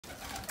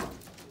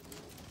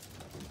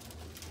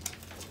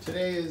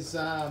Today is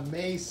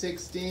May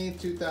 16th,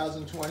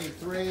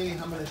 2023.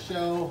 I'm going to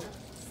show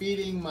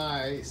feeding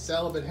my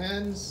celibate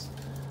hens.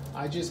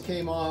 I just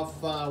came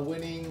off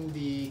winning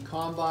the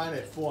combine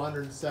at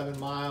 407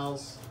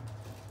 miles.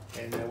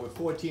 And we're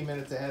 14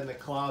 minutes ahead in the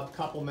club,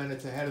 couple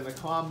minutes ahead of the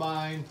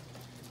combine.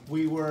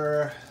 We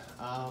were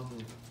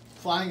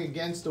flying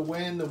against the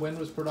wind. The wind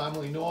was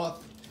predominantly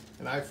north,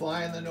 and I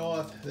fly in the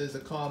north. There's a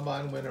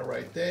combine winner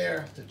right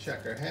there, the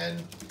checker hen.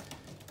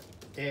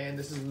 And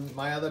this is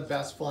my other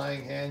best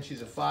flying hen.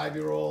 She's a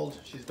 5-year-old.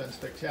 She's been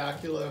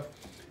spectacular.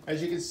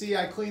 As you can see,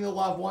 I clean the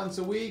love once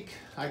a week.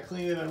 I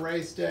clean it on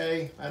race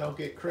day. I don't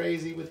get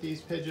crazy with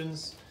these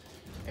pigeons.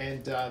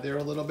 And they're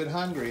a little bit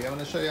hungry. I'm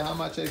going to show you how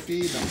much I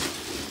feed them.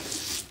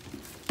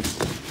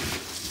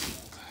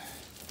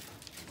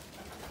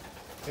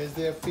 Here's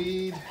their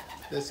feed.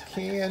 This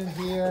can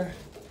here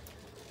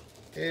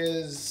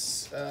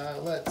is,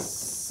 let's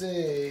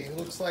see,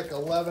 looks like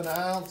 11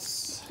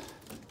 ounce.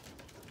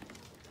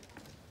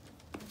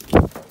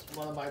 That's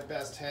one of my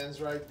best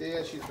hens right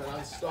there. She's been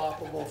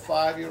unstoppable,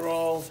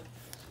 5-year-old.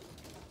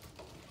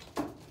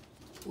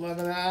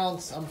 11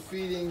 ounce. I'm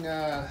feeding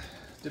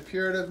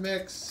depurative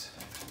mix.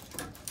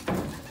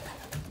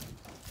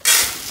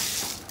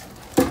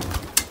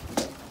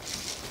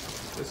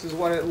 This is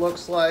what it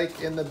looks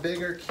like in the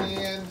bigger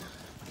can.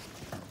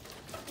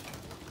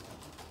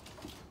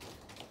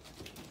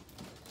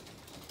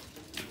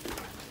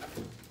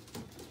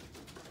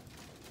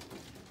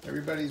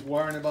 Everybody's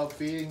worrying about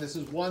feeding. This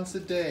is once a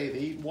day. They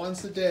eat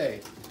once a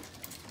day.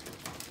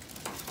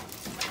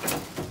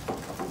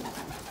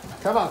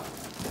 Come on.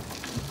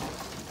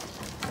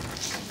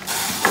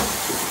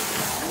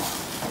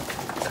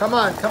 Come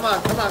on, come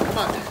on, come on, come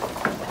on.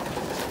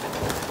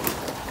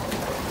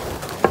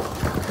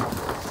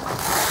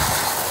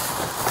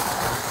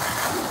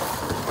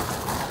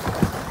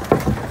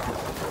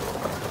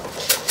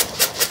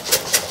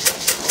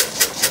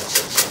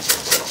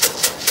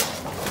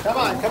 Come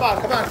on, come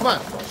on, come on, come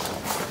on.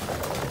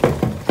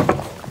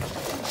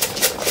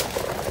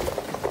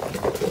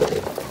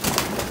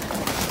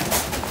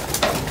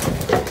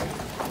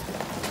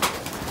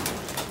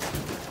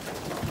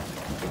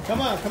 Come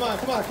on, come on,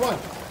 come on, come on.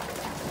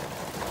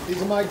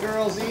 These are my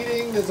girls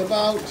eating. There's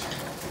about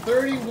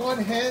 31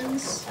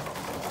 hens.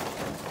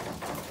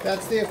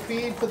 That's their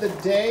feed for the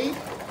day.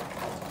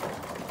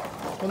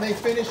 When they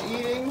finish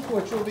eating,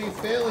 which will be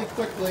fairly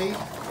quickly,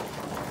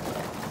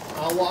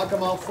 I'll walk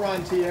them out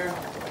front here.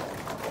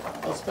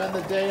 I'll spend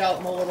the day out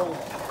in the little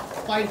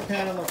fight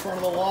pen in the front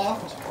of the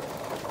loft.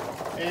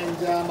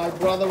 And my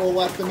brother will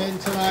let them in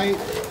tonight,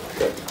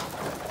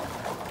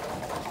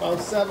 about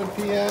 7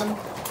 p.m.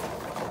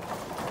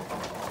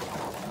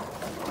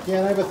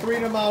 Again, I have a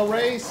 300-mile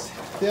race.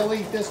 They'll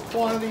eat this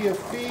quantity of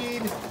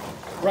feed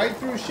right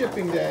through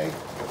shipping day.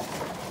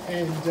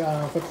 And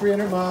for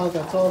 300 miles,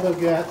 that's all they'll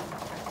get.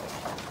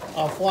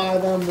 I'll fly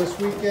them this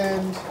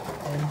weekend,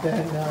 and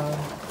then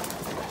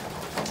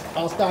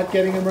I'll start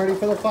getting them ready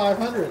for the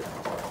 500.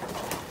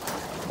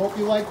 Hope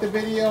you liked the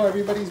video.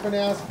 Everybody's been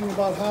asking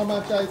about how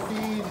much I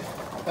feed.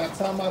 That's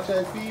how much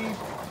I feed.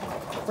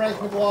 Frank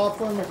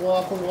McLaughlin,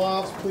 McLaughlin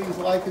Lofts. Please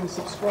like and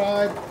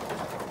subscribe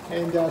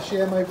and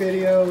share my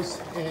videos.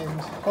 And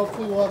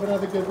hopefully we'll have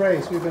another good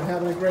race. We've been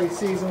having a great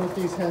season with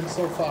these hens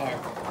so far.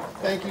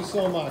 Thank you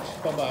so much.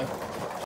 Bye-bye.